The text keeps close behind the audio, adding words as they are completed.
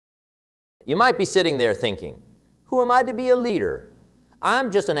You might be sitting there thinking, who am I to be a leader?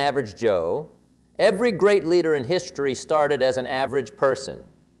 I'm just an average Joe. Every great leader in history started as an average person.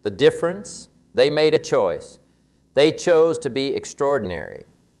 The difference, they made a choice. They chose to be extraordinary.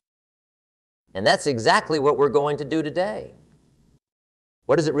 And that's exactly what we're going to do today.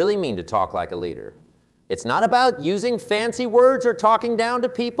 What does it really mean to talk like a leader? It's not about using fancy words or talking down to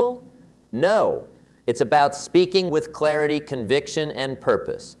people. No, it's about speaking with clarity, conviction, and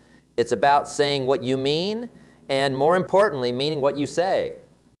purpose. It's about saying what you mean, and more importantly, meaning what you say.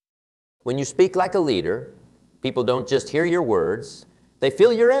 When you speak like a leader, people don't just hear your words, they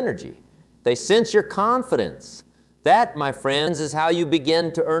feel your energy. They sense your confidence. That, my friends, is how you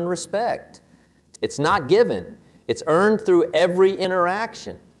begin to earn respect. It's not given. It's earned through every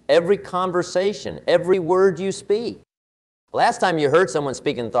interaction, every conversation, every word you speak. Last time you heard someone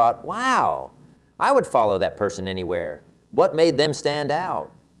speak and thought, wow, I would follow that person anywhere. What made them stand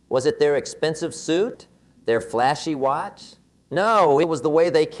out? Was it their expensive suit? Their flashy watch? No, it was the way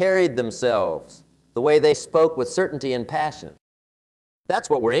they carried themselves, the way they spoke with certainty and passion. That's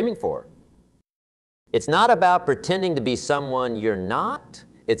what we're aiming for. It's not about pretending to be someone you're not.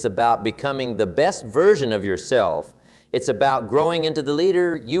 It's about becoming the best version of yourself. It's about growing into the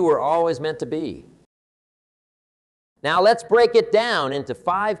leader you were always meant to be. Now let's break it down into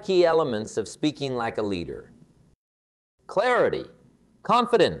 5 key elements of speaking like a leader. Clarity,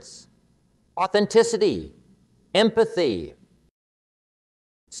 confidence, authenticity, empathy.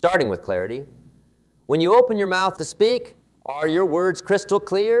 Starting with clarity, when you open your mouth to speak, are your words crystal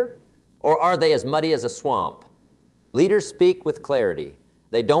clear, or are they as muddy as a swamp? Leaders speak with clarity.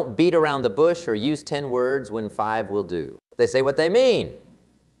 They don't beat around the bush or use 10 words when 5 will do. They say what they mean,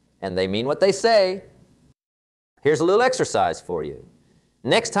 and they mean what they say. Here's a little exercise for you.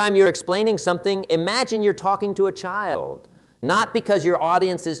 Next time you're explaining something, imagine you're talking to a child. Not because your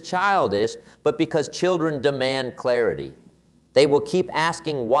audience is childish, but because children demand clarity. They will keep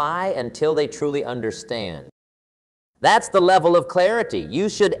asking why until they truly understand. That's the level of clarity you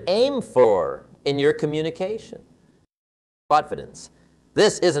should aim for in your communication. Confidence.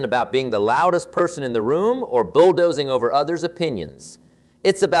 This isn't about being the loudest person in the room or bulldozing over others' opinions.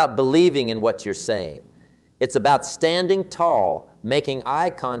 It's about believing in what you're saying. It's about standing tall, making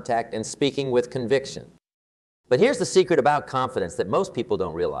eye contact, and speaking with conviction. But here's the secret about confidence that most people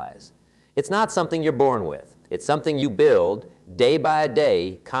don't realize. It's not something you're born with. It's something you build day by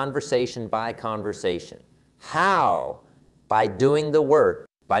day, conversation by conversation. How? By doing the work,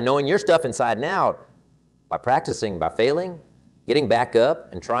 by knowing your stuff inside and out, by practicing, by failing, getting back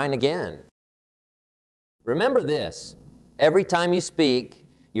up, and trying again. Remember this, every time you speak,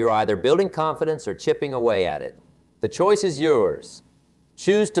 you're either building confidence or chipping away at it. The choice is yours.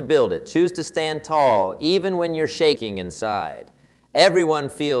 Choose to build it. Choose to stand tall, even when you're shaking inside. Everyone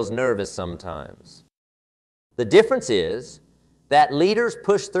feels nervous sometimes. The difference is that leaders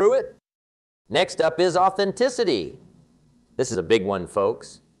push through it. Next up is authenticity. This is a big one,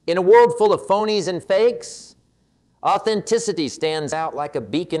 folks. In a world full of phonies and fakes, authenticity stands out like a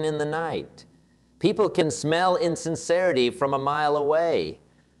beacon in the night. People can smell insincerity from a mile away.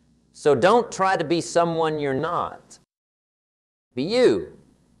 So don't try to be someone you're not. Be you,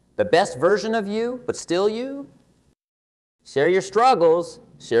 the best version of you, but still you. Share your struggles,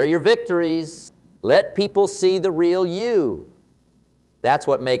 share your victories. Let people see the real you. That's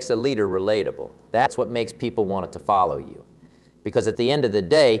what makes a leader relatable. That's what makes people want to follow you. Because at the end of the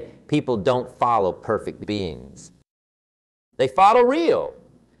day, people don't follow perfect beings. They follow real,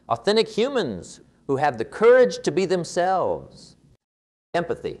 authentic humans who have the courage to be themselves.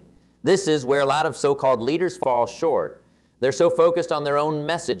 Empathy. This is where a lot of so-called leaders fall short. They're so focused on their own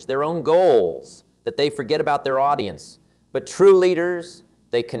message, their own goals, that they forget about their audience. But true leaders,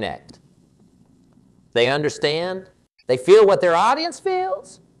 they connect. They understand. They feel what their audience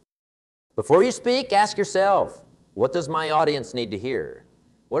feels. Before you speak, ask yourself, what does my audience need to hear?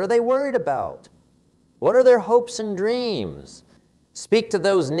 What are they worried about? What are their hopes and dreams? Speak to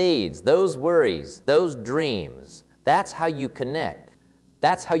those needs, those worries, those dreams. That's how you connect.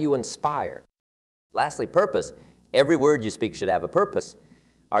 That's how you inspire. Lastly, purpose. Every word you speak should have a purpose.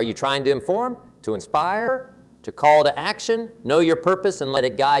 Are you trying to inform, to inspire, to call to action? Know your purpose and let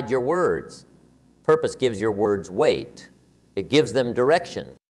it guide your words. Purpose gives your words weight. It gives them direction.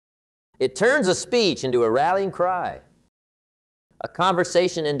 It turns a speech into a rallying cry, a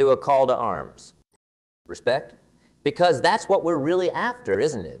conversation into a call to arms. Respect? Because that's what we're really after,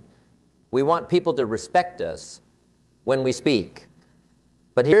 isn't it? We want people to respect us when we speak.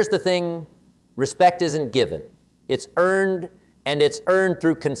 But here's the thing, respect isn't given. It's earned, and it's earned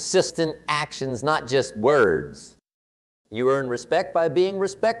through consistent actions, not just words. You earn respect by being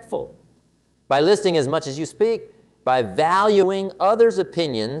respectful. by listening as much as you speak, by valuing others'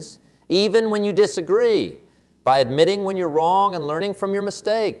 opinions even when you disagree, by admitting when you're wrong and learning from your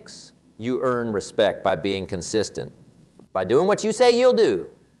mistakes. You earn respect by being consistent, by doing what you say you'll do,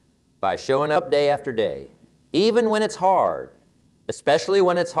 by showing up day after day, even when it's hard, especially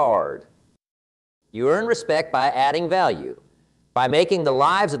when it's hard. You earn respect by adding value, by making the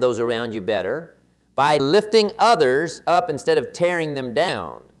lives of those around you better, by lifting others up instead of tearing them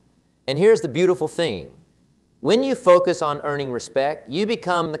down. And here's the beautiful thing. When you focus on earning respect, you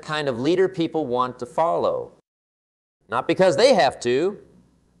become the kind of leader people want to follow. Not because they have to,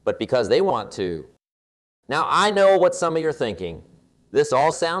 but because they want to. Now, I know what some of you are thinking. This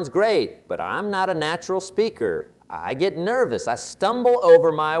all sounds great, but I'm not a natural speaker. I get nervous. I stumble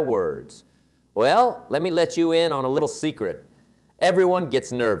over my words. Well, let me let you in on a little secret. Everyone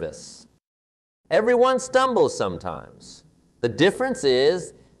gets nervous. Everyone stumbles sometimes. The difference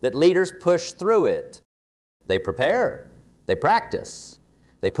is that leaders push through it. They prepare, they practice,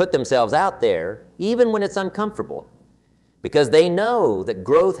 they put themselves out there even when it's uncomfortable because they know that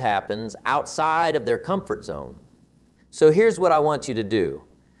growth happens outside of their comfort zone. So here's what I want you to do.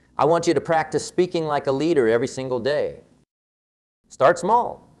 I want you to practice speaking like a leader every single day. Start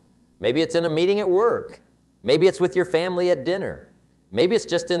small. Maybe it's in a meeting at work. Maybe it's with your family at dinner. Maybe it's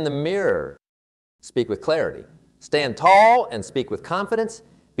just in the mirror. Speak with clarity. Stand tall and speak with confidence.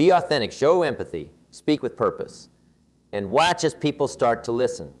 Be authentic. Show empathy. Speak with purpose. And watch as people start to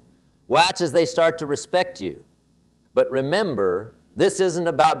listen. Watch as they start to respect you. But remember, this isn't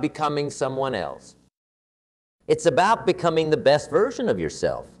about becoming someone else. It's about becoming the best version of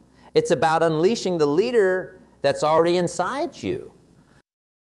yourself. It's about unleashing the leader that's already inside you.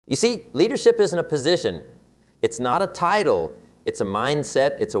 You see, leadership isn't a position. It's not a title. It's a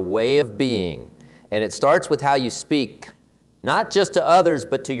mindset. It's a way of being. And it starts with how you speak, not just to others,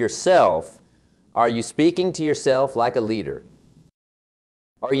 but to yourself. Are you speaking to yourself like a leader?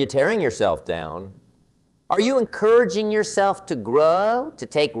 Are you tearing yourself down? Are you encouraging yourself to grow, to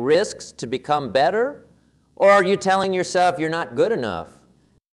take risks, to become better? Or are you telling yourself you're not good enough?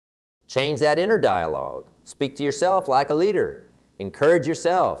 Change that inner dialogue. Speak to yourself like a leader. Encourage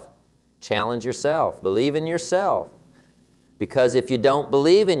yourself. Challenge yourself. Believe in yourself. Because if you don't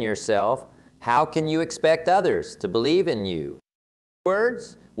believe in yourself, how can you expect others to believe in you?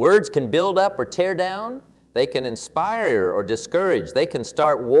 Words can build up or tear down. They can inspire or discourage. They can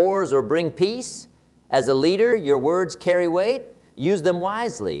start wars or bring peace. As a leader, your words carry weight. Use them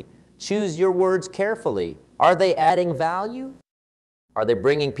wisely. Choose your words carefully. Are they adding value? Are they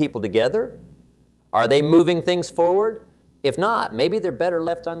bringing people together? Are they moving things forward? If not, maybe they're better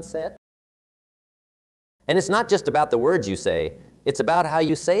left unsaid. And it's not just about the words you say. It's about how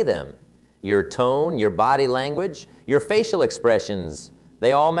you say them. Your tone, your body language, your facial expressions,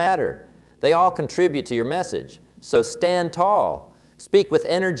 they all matter. They all contribute to your message. So stand tall. Speak with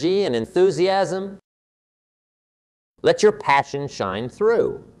energy and enthusiasm. Let your passion shine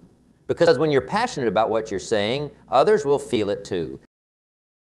through. Because when you're passionate about what you're saying, others will feel it too.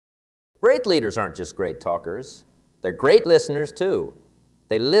 Great leaders aren't just great talkers. They're great listeners too.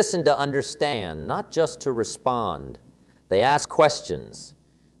 They listen to understand, not just to respond. They ask questions.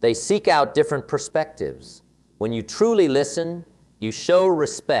 They seek out different perspectives. When you truly listen, you show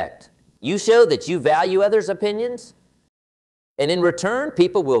respect. You show that you value others' opinions. And in return,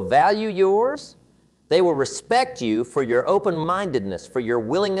 people will value yours. They will respect you for your open-mindedness, for your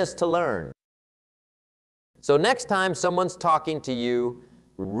willingness to learn. So next time someone's talking to you,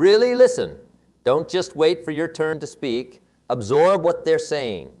 really listen. Don't just wait for your turn to speak. Absorb what they're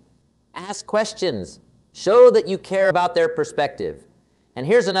saying. Ask questions. Show that you care about their perspective. And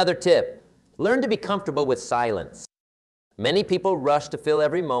here's another tip. Learn to be comfortable with silence. Many people rush to fill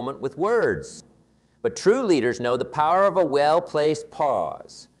every moment with words. But true leaders know the power of a well-placed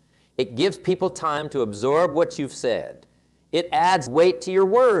pause. It gives people time to absorb what you've said. It adds weight to your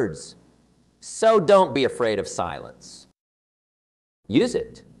words. So don't be afraid of silence. Use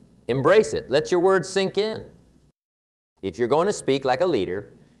it. Embrace it. Let your words sink in. If you're going to speak like a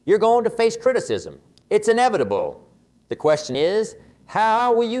leader, you're going to face criticism. It's inevitable. The question is,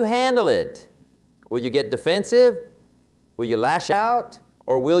 how will you handle it? Will you get defensive? Will you lash out?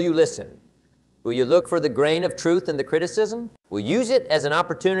 Or will you listen? Will you look for the grain of truth in the criticism? Will you use it as an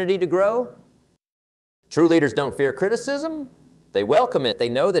opportunity to grow? True leaders don't fear criticism. They welcome it. They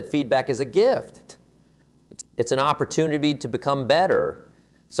know that feedback is a gift. It's an opportunity to become better.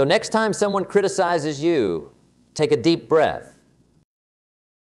 So next time someone criticizes you, take a deep breath.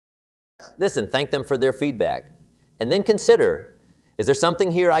 Listen, thank them for their feedback. And then consider, is there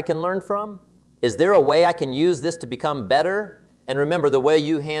something here I can learn from? Is there a way I can use this to become better? And remember, the way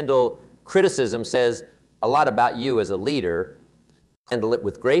you handle Criticism says a lot about you as a leader. Handle it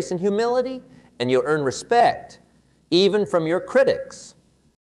with grace and humility, and you'll earn respect, even from your critics.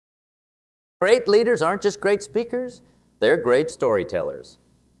 Great leaders aren't just great speakers, they're great storytellers.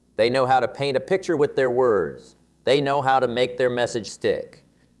 They know how to paint a picture with their words. They know how to make their message stick.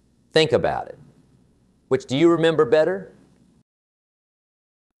 Think about it. Which do you remember better?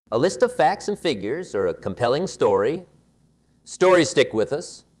 A list of facts and figures or a compelling story? Stories stick with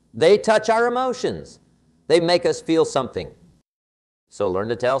us. They touch our emotions. They make us feel something. So learn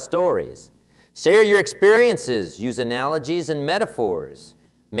to tell stories. Share your experiences. Use analogies and metaphors.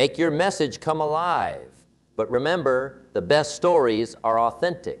 Make your message come alive. But remember, the best stories are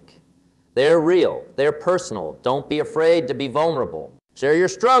authentic. They're real. They're personal. Don't be afraid to be vulnerable. Share your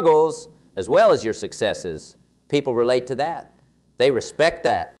struggles as well as your successes. People relate to that. They respect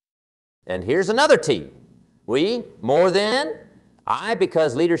that. And here's another T. We, more than, I,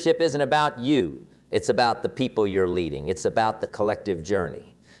 because leadership isn't about you. It's about the people you're leading. It's about the collective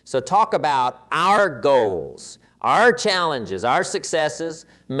journey. So talk about our goals, our challenges, our successes.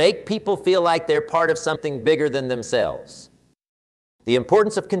 Make people feel like they're part of something bigger than themselves. The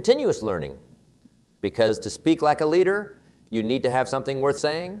importance of continuous learning, because to speak like a leader, you need to have something worth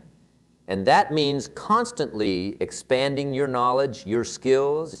saying, and that means constantly expanding your knowledge, your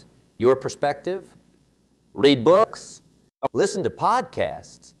skills, your perspective. Read books, listen to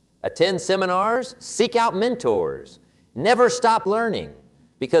podcasts, attend seminars, seek out mentors. Never stop learning,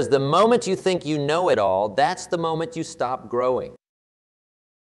 because the moment you think you know it all, that's the moment you stop growing.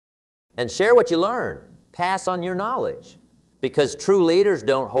 And share what you learn. Pass on your knowledge. Because true leaders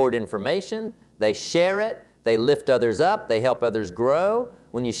don't hoard information, they share it, they lift others up, they help others grow.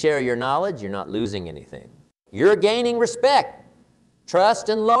 When you share your knowledge, you're not losing anything. You're gaining respect, trust,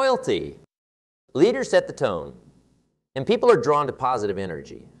 and loyalty. Leaders set the tone, and people are drawn to positive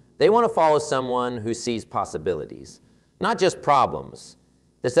energy. They want to follow someone who sees possibilities, not just problems.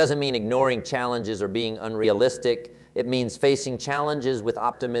 This doesn't mean ignoring challenges or being unrealistic. It means facing challenges with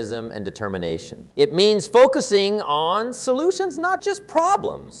optimism and determination. It means focusing on solutions, not just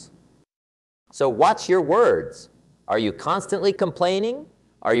problems. So watch your words. Are you constantly complaining?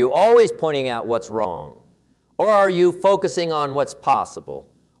 Are you always pointing out what's wrong? Or are you focusing on what's possible?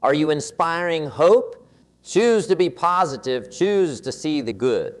 Are you inspiring hope? Choose to be positive. Choose to see the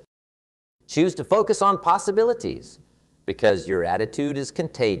good. Choose to focus on possibilities, because your attitude is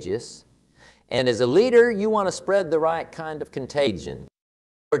contagious. And as a leader, you want to spread the right kind of contagion.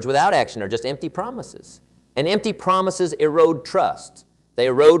 Words without action are just empty promises. And empty promises erode trust. They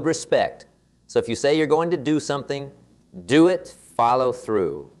erode respect. So if you say you're going to do something, do it, follow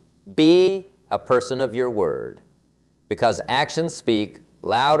through. Be a person of your word, because actions speak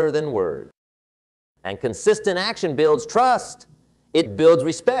louder than words. And consistent action builds trust. It builds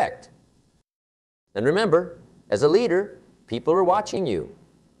respect. And remember, as a leader, people are watching you.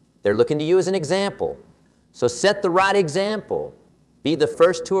 They're looking to you as an example. So set the right example. Be the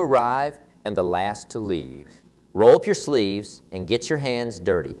first to arrive and the last to leave. Roll up your sleeves and get your hands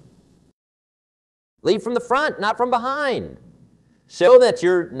dirty. Lead from the front, not from behind. Show that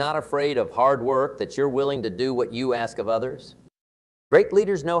you're not afraid of hard work, that you're willing to do what you ask of others. Great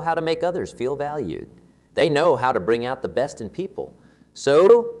leaders know how to make others feel valued. They know how to bring out the best in people.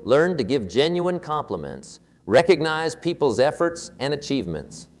 So learn to give genuine compliments. Recognize people's efforts and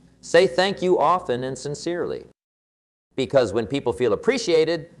achievements. Say thank you often and sincerely. Because when people feel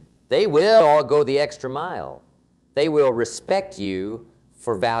appreciated, they will all go the extra mile. They will respect you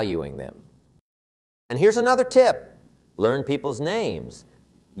for valuing them. And here's another tip. Learn people's names.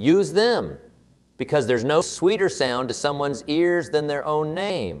 Use them, because there's no sweeter sound to someone's ears than their own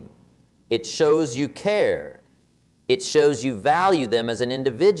name. It shows you care. It shows you value them as an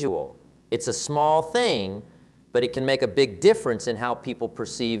individual. It's a small thing, but it can make a big difference in how people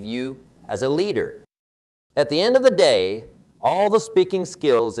perceive you as a leader. At the end of the day, all the speaking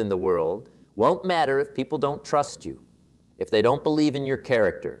skills in the world won't matter if people don't trust you, if they don't believe in your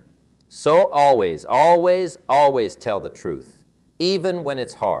character. So always, always, always tell the truth, even when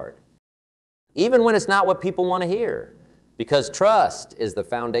it's hard, even when it's not what people want to hear, because trust is the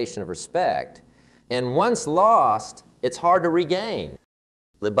foundation of respect, and once lost, it's hard to regain.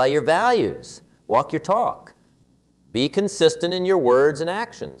 Live by your values. Walk your talk. Be consistent in your words and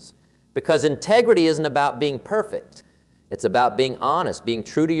actions, because integrity isn't about being perfect. It's about being honest, being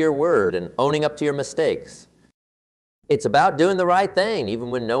true to your word, and owning up to your mistakes. It's about doing the right thing,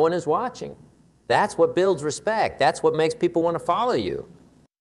 even when no one is watching. That's what builds respect. That's what makes people want to follow you.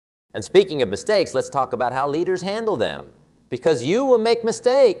 And speaking of mistakes, let's talk about how leaders handle them, because you will make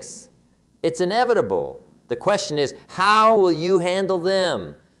mistakes. It's inevitable. The question is, how will you handle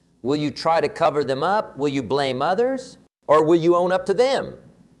them? Will you try to cover them up? Will you blame others? Or will you own up to them?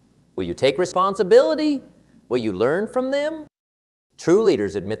 Will you take responsibility? Will you learn from them? True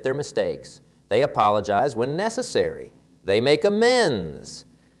leaders admit their mistakes. They apologize when necessary. They make amends.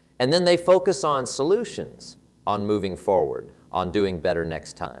 And then they focus on solutions, on moving forward, on doing better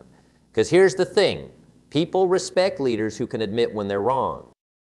next time. Because here's the thing, people respect leaders who can admit when they're wrong.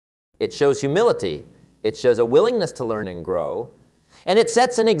 It shows humility. It shows a willingness to learn and grow. And it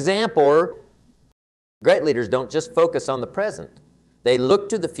sets an example. Great leaders don't just focus on the present. They look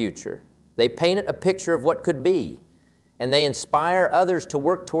to the future. They paint a picture of what could be. And they inspire others to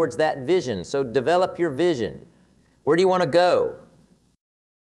work towards that vision. So develop your vision. Where do you want to go?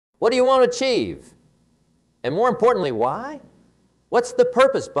 What do you want to achieve? And more importantly, why? What's the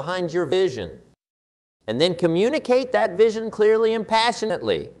purpose behind your vision? And then communicate that vision clearly and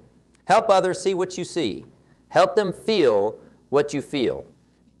passionately. Help others see what you see. Help them feel what you feel.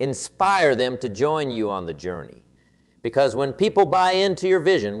 Inspire them to join you on the journey. Because when people buy into your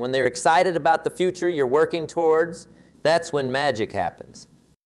vision, when they're excited about the future you're working towards, that's when magic happens.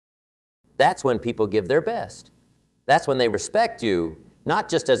 That's when people give their best. That's when they respect you, not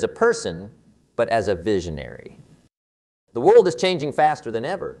just as a person, but as a visionary. The world is changing faster than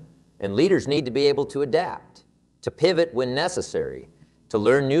ever, and leaders need to be able to adapt, to pivot when necessary, to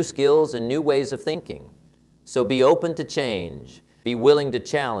learn new skills and new ways of thinking. So be open to change, be willing to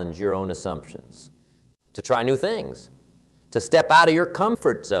challenge your own assumptions, to try new things, to step out of your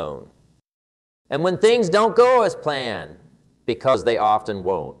comfort zone. And when things don't go as planned, because they often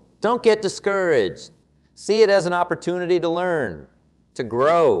won't, don't get discouraged. See it as an opportunity to learn, to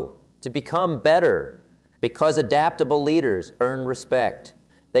grow, to become better, because adaptable leaders earn respect.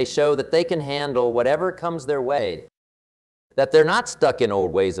 They show that they can handle whatever comes their way, that they're not stuck in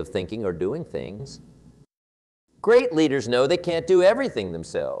old ways of thinking or doing things. Great leaders know they can't do everything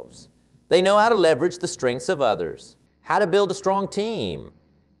themselves. They know how to leverage the strengths of others, how to build a strong team.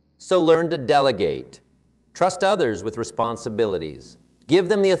 So learn to delegate. Trust others with responsibilities. Give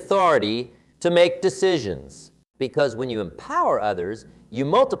them the authority to make decisions. Because when you empower others, you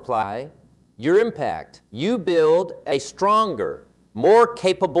multiply your impact. You build a stronger, more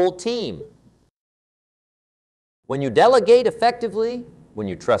capable team. When you delegate effectively, when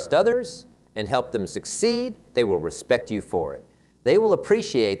you trust others and help them succeed, they will respect you for it. They will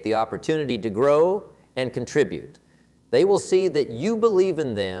appreciate the opportunity to grow and contribute. They will see that you believe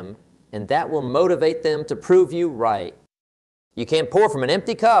in them, and that will motivate them to prove you right. You can't pour from an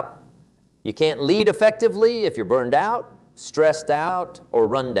empty cup. You can't lead effectively if you're burned out, stressed out, or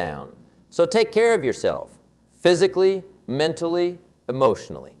run down. So take care of yourself, physically, mentally,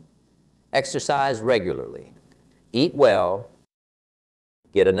 emotionally. Exercise regularly. Eat well.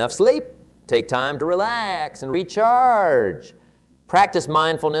 Get enough sleep. Take time to relax and recharge. Practice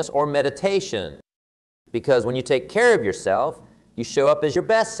mindfulness or meditation. Because when you take care of yourself, you show up as your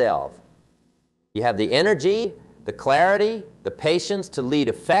best self. You have the energy, the clarity, the patience to lead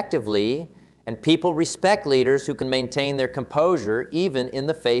effectively, and people respect leaders who can maintain their composure even in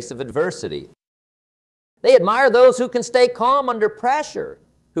the face of adversity. They admire those who can stay calm under pressure,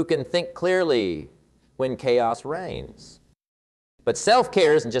 who can think clearly when chaos reigns. But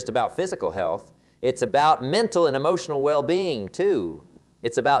self-care isn't just about physical health. It's about mental and emotional well-being, too.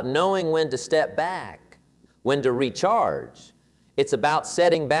 It's about knowing when to step back, when to recharge. It's about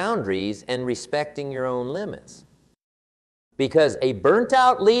setting boundaries and respecting your own limits. Because a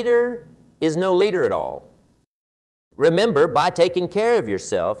burnt-out leader is no leader at all. Remember, by taking care of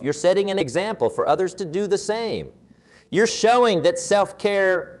yourself, you're setting an example for others to do the same. You're showing that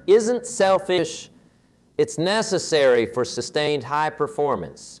self-care isn't selfish. It's necessary for sustained high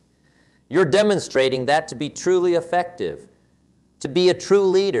performance. You're demonstrating that to be truly effective. To be a true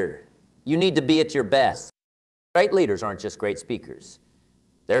leader, you need to be at your best. Great leaders aren't just great speakers.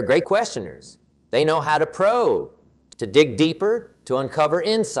 They're great questioners. They know how to probe, to dig deeper, to uncover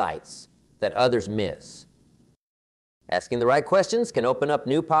insights that others miss. Asking the right questions can open up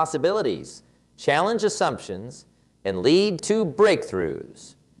new possibilities, challenge assumptions, and lead to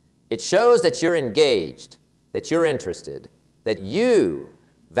breakthroughs. It shows that you're engaged, that you're interested, that you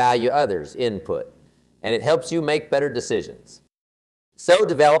value others' input, and it helps you make better decisions. So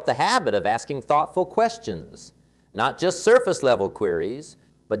develop the habit of asking thoughtful questions, not just surface-level queries,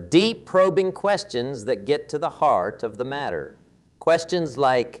 but deep probing questions that get to the heart of the matter. Questions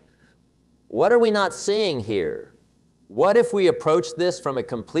like, what are we not seeing here? What if we approach this from a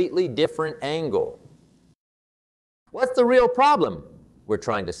completely different angle? What's the real problem we're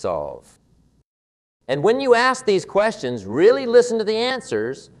trying to solve? And when you ask these questions, really listen to the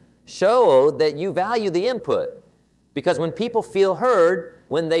answers, show that you value the input. Because when people feel heard,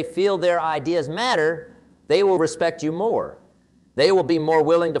 when they feel their ideas matter, they will respect you more. They will be more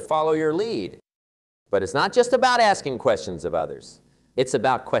willing to follow your lead. But it's not just about asking questions of others. It's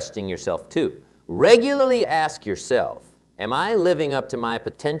about questioning yourself too. Regularly ask yourself, am I living up to my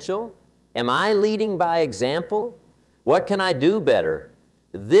potential? Am I leading by example? What can I do better?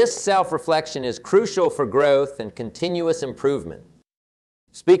 This self-reflection is crucial for growth and continuous improvement.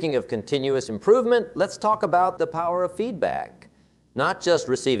 Speaking of continuous improvement, let's talk about the power of feedback. Not just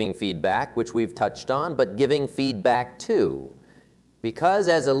receiving feedback, which we've touched on, but giving feedback too. Because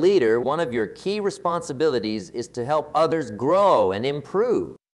as a leader, one of your key responsibilities is to help others grow and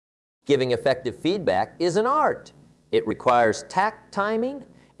improve. Giving effective feedback is an art. It requires tact, timing,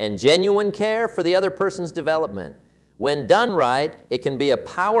 and genuine care for the other person's development. When done right, it can be a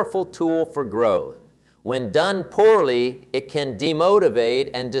powerful tool for growth. When done poorly, it can demotivate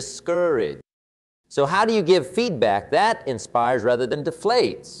and discourage. So how do you give feedback that inspires rather than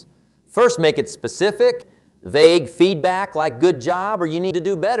deflates? First, make it specific. Vague feedback like good job or you need to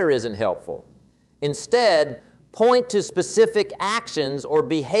do better isn't helpful. Instead, point to specific actions or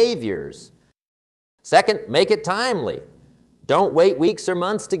behaviors. Second, make it timely. Don't wait weeks or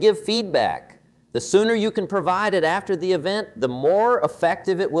months to give feedback. The sooner you can provide it after the event, the more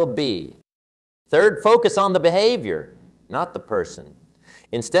effective it will be. Third, focus on the behavior, not the person.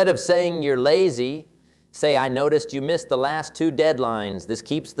 Instead of saying you're lazy, say, I noticed you missed the last 2 deadlines. This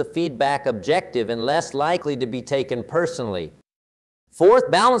keeps the feedback objective and less likely to be taken personally.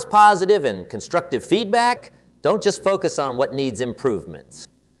 Fourth, balance positive and constructive feedback. Don't just focus on what needs improvements.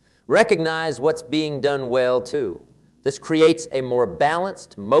 Recognize what's being done well too. This creates a more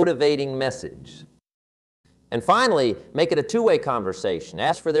balanced, motivating message. And finally, make it a two-way conversation.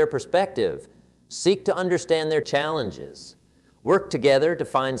 Ask for their perspective. Seek to understand their challenges. Work together to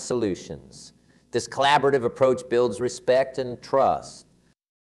find solutions. This collaborative approach builds respect and trust.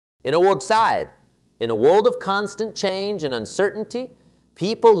 In a world of constant change and uncertainty,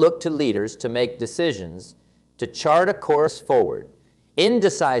 people look to leaders to make decisions, to chart a course forward.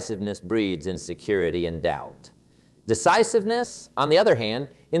 Indecisiveness breeds insecurity and doubt. Decisiveness, on the other hand,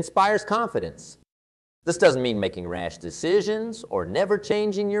 inspires confidence. This doesn't mean making rash decisions or never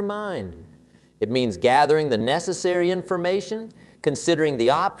changing your mind. It means gathering the necessary information, considering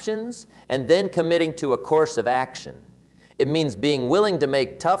the options, and then committing to a course of action. It means being willing to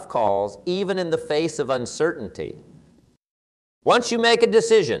make tough calls even in the face of uncertainty. Once you make a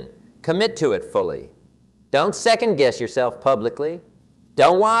decision, commit to it fully. Don't second-guess yourself publicly.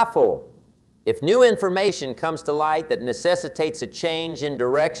 Don't waffle. If new information comes to light that necessitates a change in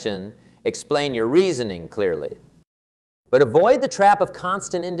direction, explain your reasoning clearly. But avoid the trap of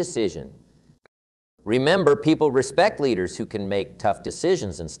constant indecision. Remember, people respect leaders who can make tough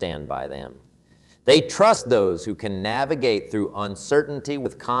decisions and stand by them. They trust those who can navigate through uncertainty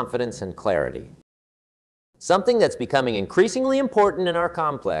with confidence and clarity. Something that's becoming increasingly important in our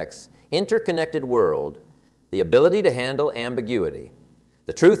complex, interconnected world, the ability to handle ambiguity.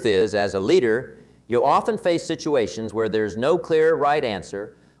 The truth is, as a leader, you'll often face situations where there's no clear right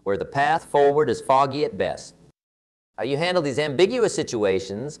answer, where the path forward is foggy at best. How you handle these ambiguous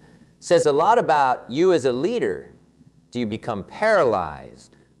situations says a lot about you as a leader. Do you become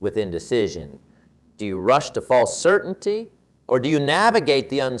paralyzed with indecision? Do you rush to false certainty? Or do you navigate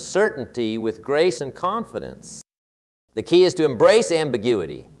the uncertainty with grace and confidence? The key is to embrace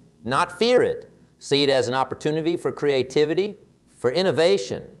ambiguity, not fear it. See it as an opportunity for creativity, for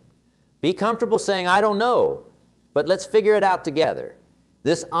innovation. Be comfortable saying, I don't know, but let's figure it out together.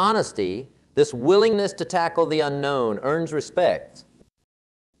 This honesty, this willingness to tackle the unknown earns respect.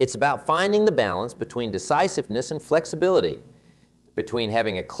 It's about finding the balance between decisiveness and flexibility, between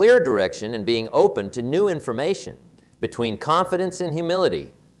having a clear direction and being open to new information, between confidence and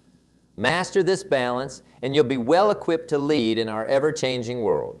humility. Master this balance, and you'll be well equipped to lead in our ever-changing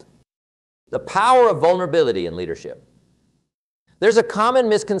world. The power of vulnerability in leadership. There's a common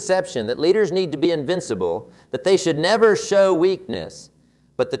misconception that leaders need to be invincible, that they should never show weakness.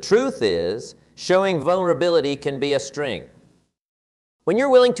 But the truth is, showing vulnerability can be a strength. When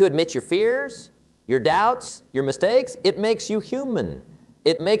you're willing to admit your fears, your doubts, your mistakes, it makes you human.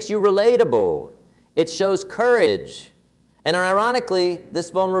 It makes you relatable. It shows courage. And ironically,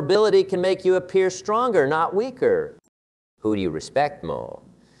 this vulnerability can make you appear stronger, not weaker. Who do you respect more?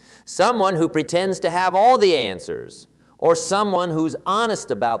 Someone who pretends to have all the answers, or someone who's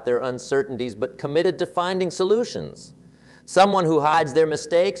honest about their uncertainties but committed to finding solutions? Someone who hides their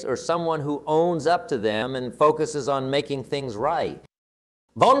mistakes, or someone who owns up to them and focuses on making things right?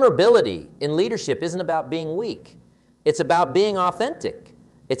 Vulnerability in leadership isn't about being weak. It's about being authentic.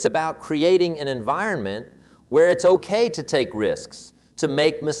 It's about creating an environment where it's okay to take risks, to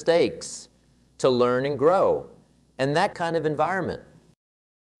make mistakes, to learn and grow. And that kind of environment,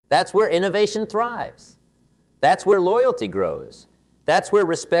 that's where innovation thrives. That's where loyalty grows. That's where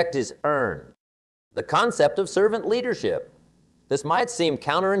respect is earned. The concept of servant leadership. This might seem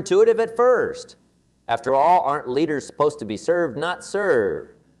counterintuitive at first. After all, aren't leaders supposed to be served, not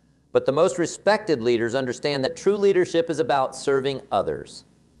served? But the most respected leaders understand that true leadership is about serving others.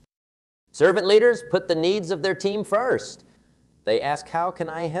 Servant leaders put the needs of their team first. They ask, how can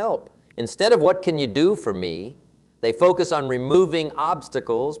I help? Instead of what can you do for me, they focus on removing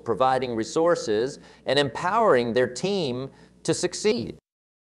obstacles, providing resources, and empowering their team to succeed.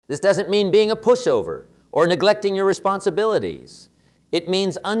 This doesn't mean being a pushover or neglecting your responsibilities. It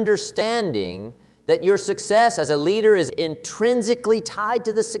means understanding that your success as a leader is intrinsically tied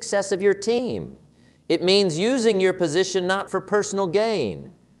to the success of your team. It means using your position not for personal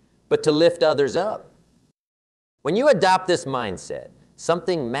gain, but to lift others up. When you adopt this mindset,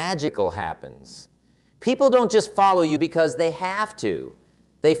 something magical happens. People don't just follow you because they have to.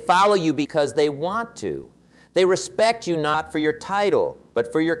 They follow you because they want to. They respect you not for your title,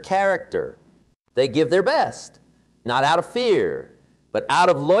 but for your character. They give their best, not out of fear, but out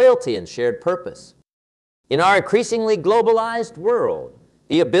of loyalty and shared purpose. In our increasingly globalized world,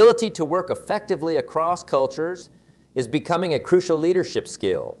 the ability to work effectively across cultures is becoming a crucial leadership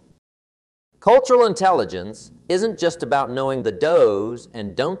skill. Cultural intelligence isn't just about knowing the do's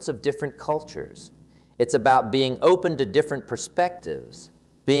and don'ts of different cultures. It's about being open to different perspectives,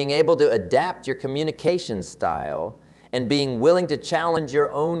 being able to adapt your communication style, and being willing to challenge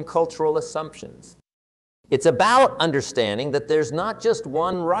your own cultural assumptions. It's about understanding that there's not just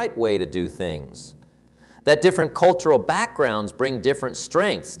one right way to do things, that different cultural backgrounds bring different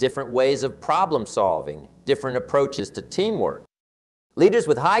strengths, different ways of problem solving, different approaches to teamwork. Leaders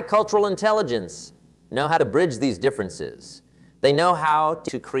with high cultural intelligence know how to bridge these differences. They know how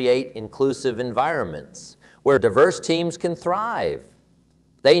to create inclusive environments where diverse teams can thrive.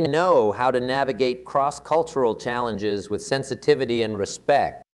 They know how to navigate cross-cultural challenges with sensitivity and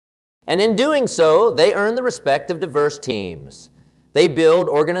respect. And in doing so, they earn the respect of diverse teams. They build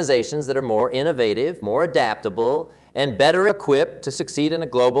organizations that are more innovative, more adaptable, and better equipped to succeed in a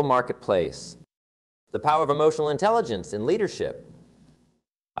global marketplace. The power of emotional intelligence in leadership.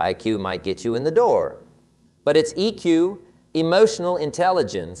 IQ might get you in the door, but it's EQ, emotional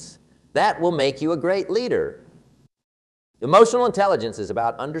intelligence, that will make you a great leader. Emotional intelligence is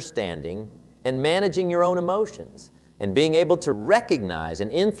about understanding and managing your own emotions and being able to recognize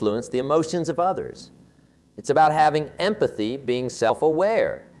and influence the emotions of others. It's about having empathy, being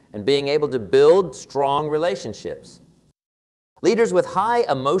self-aware, and being able to build strong relationships. Leaders with high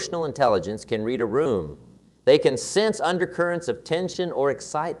emotional intelligence can read a room. They can sense undercurrents of tension or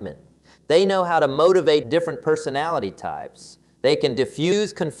excitement. They know how to motivate different personality types. They can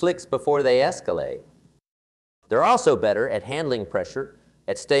diffuse conflicts before they escalate. They're also better at handling pressure,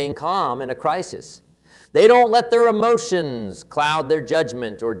 at staying calm in a crisis. They don't let their emotions cloud their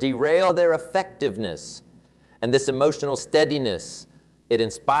judgment or derail their effectiveness. And this emotional steadiness, it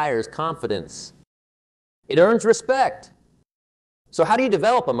inspires confidence. It earns respect. So how do you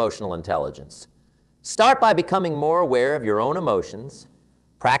develop emotional intelligence? Start by becoming more aware of your own emotions,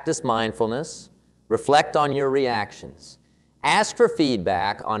 practice mindfulness, reflect on your reactions, ask for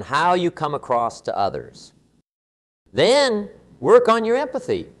feedback on how you come across to others. Then work on your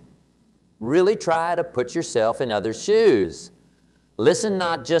empathy. Really try to put yourself in others' shoes. Listen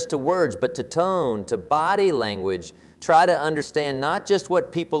not just to words, but to tone, to body language. Try to understand not just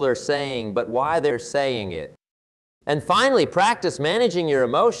what people are saying, but why they're saying it. And finally, practice managing your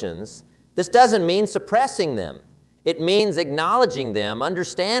emotions. This doesn't mean suppressing them. It means acknowledging them,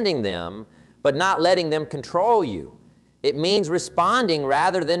 understanding them, but not letting them control you. It means responding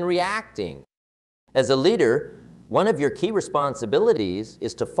rather than reacting. As a leader, one of your key responsibilities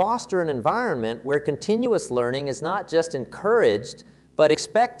is to foster an environment where continuous learning is not just encouraged, but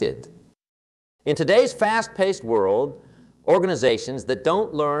expected. In today's fast-paced world, organizations that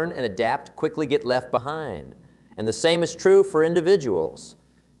don't learn and adapt quickly get left behind. And the same is true for individuals.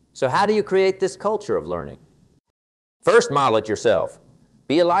 So how do you create this culture of learning? First, model it yourself.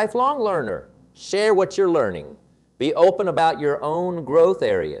 Be a lifelong learner. Share what you're learning. Be open about your own growth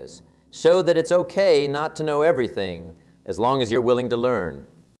areas. Show that it's okay not to know everything as long as you're willing to learn.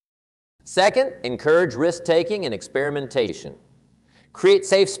 Second, encourage risk-taking and experimentation. Create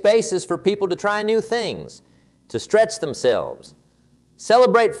safe spaces for people to try new things, to stretch themselves.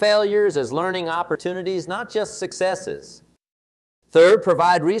 Celebrate failures as learning opportunities, not just successes. Third,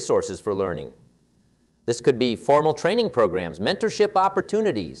 provide resources for learning. This could be formal training programs, mentorship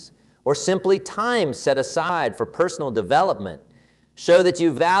opportunities, or simply time set aside for personal development. Show that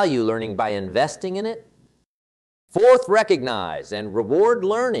you value learning by investing in it. Fourth, recognize and reward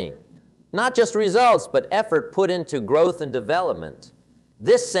learning, not just results, but effort put into growth and development.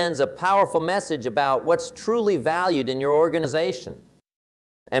 This sends a powerful message about what's truly valued in your organization.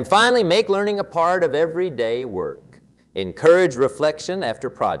 And finally, make learning a part of everyday work. Encourage reflection after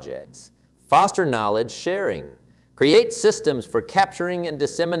projects. Foster knowledge sharing. Create systems for capturing and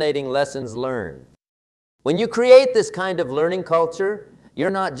disseminating lessons learned. When you create this kind of learning culture, you're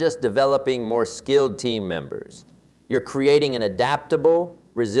not just developing more skilled team members. You're creating an adaptable,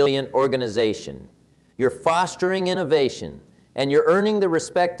 resilient organization. You're fostering innovation, and you're earning the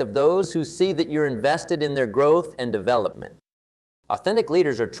respect of those who see that you're invested in their growth and development. Authentic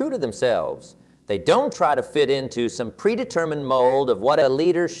leaders are true to themselves. They don't try to fit into some predetermined mold of what a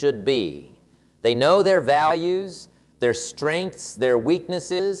leader should be. They know their values, their strengths, their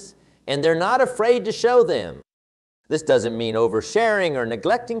weaknesses, and they're not afraid to show them. This doesn't mean oversharing or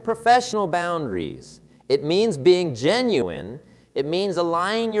neglecting professional boundaries. It means being genuine. It means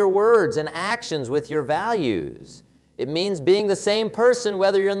aligning your words and actions with your values. It means being the same person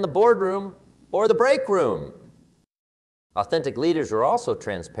whether you're in the boardroom or the break room. Authentic leaders are also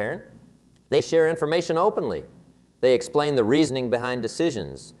transparent. They share information openly. They explain the reasoning behind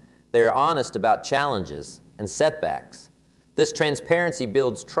decisions. They are honest about challenges and setbacks. This transparency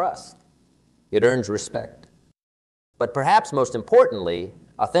builds trust. It earns respect. But perhaps most importantly,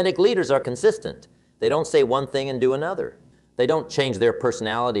 authentic leaders are consistent. They don't say one thing and do another. They don't change their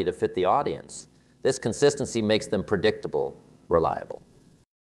personality to fit the audience. This consistency makes them predictable, reliable.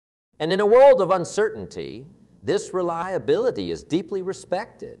 And in a world of uncertainty, this reliability is deeply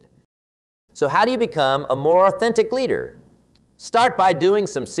respected. So how do you become a more authentic leader? Start by doing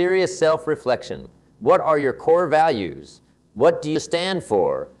some serious self-reflection. What are your core values? What do you stand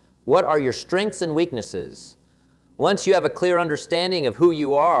for? What are your strengths and weaknesses? Once you have a clear understanding of who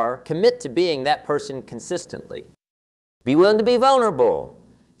you are, commit to being that person consistently. Be willing to be vulnerable.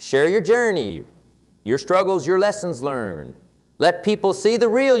 Share your journey, your struggles, your lessons learned. Let people see the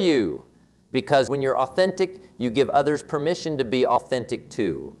real you, because when you're authentic, you give others permission to be authentic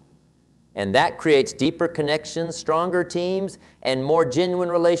too. And that creates deeper connections, stronger teams, and more genuine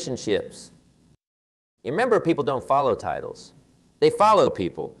relationships. You remember, people don't follow titles. They follow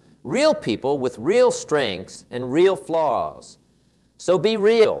people with real strengths and real flaws. So be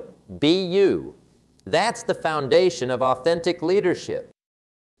real, be you. That's the foundation of authentic leadership.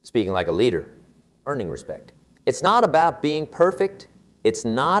 Speaking like a leader, earning respect. It's not about being perfect. It's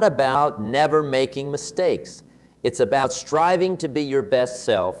not about never making mistakes. It's about striving to be your best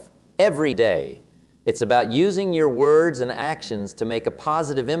self every day. It's about using your words and actions to make a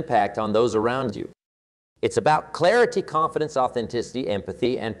positive impact on those around you. It's about clarity, confidence, authenticity,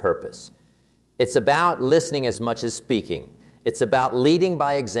 empathy, and purpose. It's about listening as much as speaking. It's about leading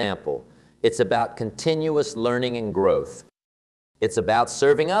by example. It's about continuous learning and growth. It's about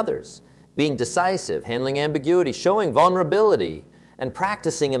serving others, being decisive, handling ambiguity, showing vulnerability, and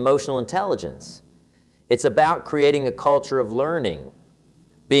practicing emotional intelligence. It's about creating a culture of learning,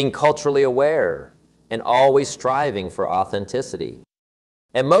 being culturally aware, and always striving for authenticity.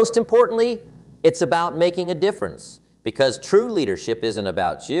 And most importantly, it's about making a difference, because true leadership isn't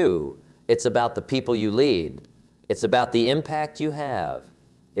about you. It's about the people you lead. It's about the impact you have.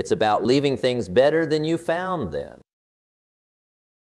 It's about leaving things better than you found them.